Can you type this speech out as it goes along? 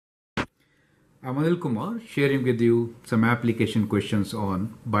I'm Anil Kumar, sharing with you some application questions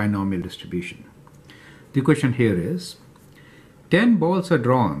on binomial distribution. The question here is 10 balls are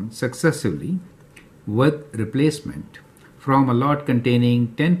drawn successively with replacement from a lot containing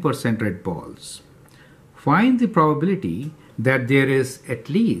 10% red balls. Find the probability that there is at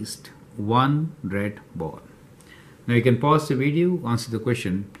least one red ball. Now you can pause the video, answer the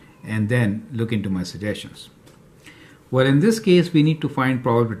question, and then look into my suggestions. Well, in this case, we need to find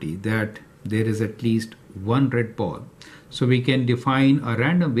probability that there is at least one red ball. So we can define a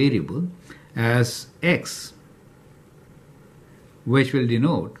random variable as x, which will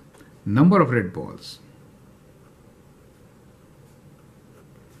denote number of red balls.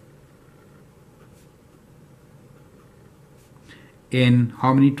 In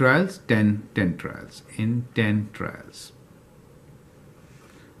how many trials? 10 trials. In 10 trials.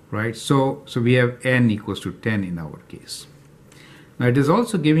 Right? So we have n equals to 10 in our case. Now it is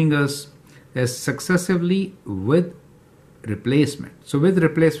also giving us as successively with replacement. So with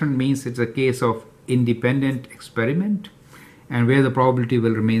replacement means it's a case of independent experiment and where the probability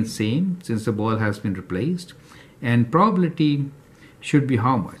will remain same since the ball has been replaced. And probability should be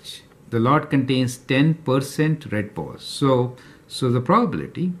how much? The lot contains 10% red balls. So the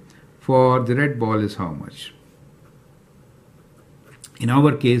probability for the red ball is how much? In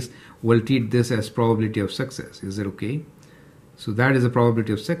our case, we'll treat this as probability of success. Is it okay? So that is the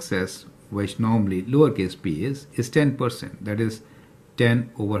probability of success, which normally lowercase p is 10%. That is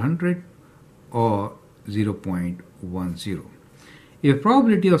 10 over 100 or 0.10. If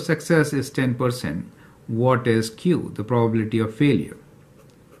probability of success is 10%, what is Q? The probability of failure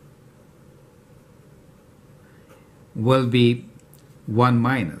will be 1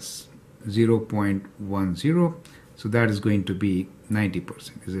 minus 0.10. So that is going to be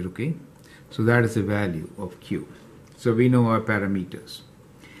 90%. Is it okay? So that is the value of Q. So we know our parameters.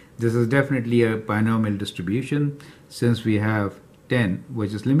 This is definitely a binomial distribution since we have 10,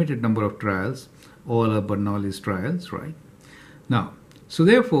 which is limited number of trials. All are Bernoulli's trials, right? Now, so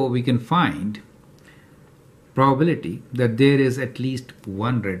therefore we can find probability that there is at least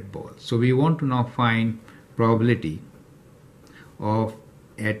one red ball. So we want to now find probability of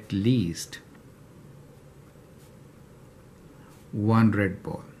at least one red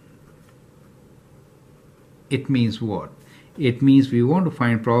ball. It means what? It means we want to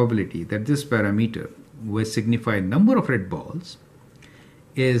find probability that this parameter, which signifies number of red balls,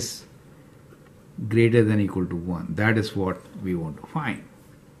 is greater than or equal to 1. That is what we want to find.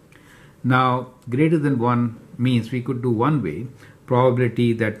 Now, greater than 1 means we could do one way,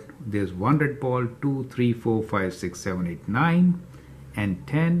 probability that there's one red ball, 2, 3, 4, 5, 6, 7, 8, 9, and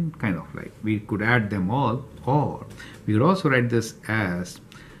 10, kind of like we could add them all, or we could also write this as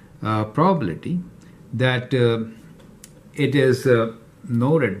probability that it is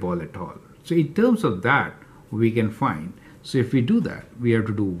no red ball at all. So in terms of that, we can find. So if we do that, we have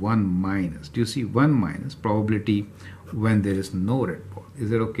to do 1 minus. Do you see 1 minus probability when there is no red ball?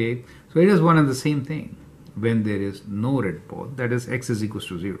 Is it okay? So it is one and the same thing when there is no red ball. That is x is equals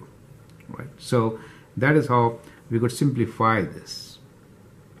to 0. Right? So that is how we could simplify this.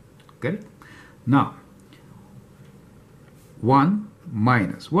 Okay? Now, 1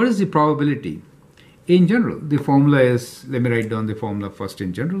 minus. What is the probability? In general, the formula is, let me write down the formula first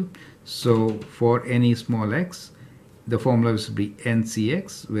in general. So for any small x, the formula will be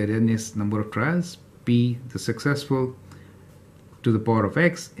ncx, where n is number of trials, p the successful to the power of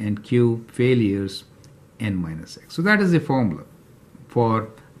x, and q failures n minus x. So that is the formula for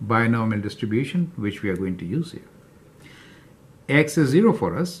binomial distribution which we are going to use here. X is 0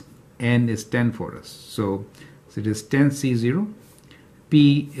 for us, n is 10 for us. So it is 10c0.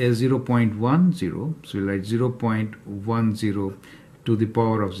 P is 0.10, so we write 0.10 to the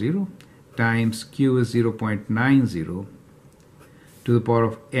power of 0 times Q is 0.90 to the power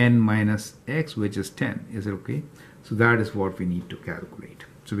of n minus x, which is 10. Is it okay? So that is what we need to calculate.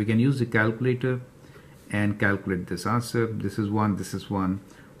 So we can use the calculator and calculate this answer. This is 1, this is 1.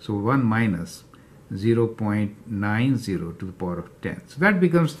 So 1 minus 0.90 to the power of 10. So that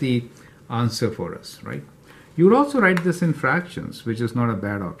becomes the answer for us, right? You would also write this in fractions, which is not a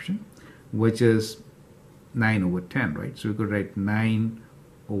bad option, which is 9 over 10, right? So we could write 9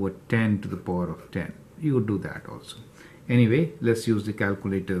 over 10 to the power of 10. You would do that also. Anyway, let's use the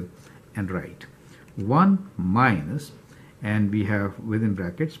calculator and write 1 minus, and we have within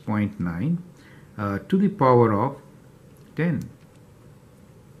brackets 0.9 to the power of 10.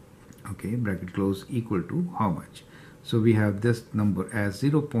 Okay, bracket close, equal to how much? So we have this number as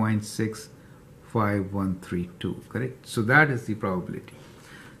 0.65132, correct? So that is the probability.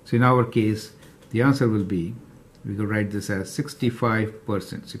 So in our case, the answer will be, we could write this as 65%,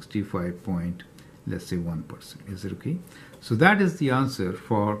 65.65%. let's say 1%. Is it okay? So that is the answer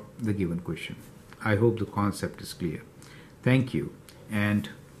for the given question. I hope the concept is clear. Thank you and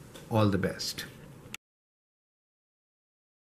all the best.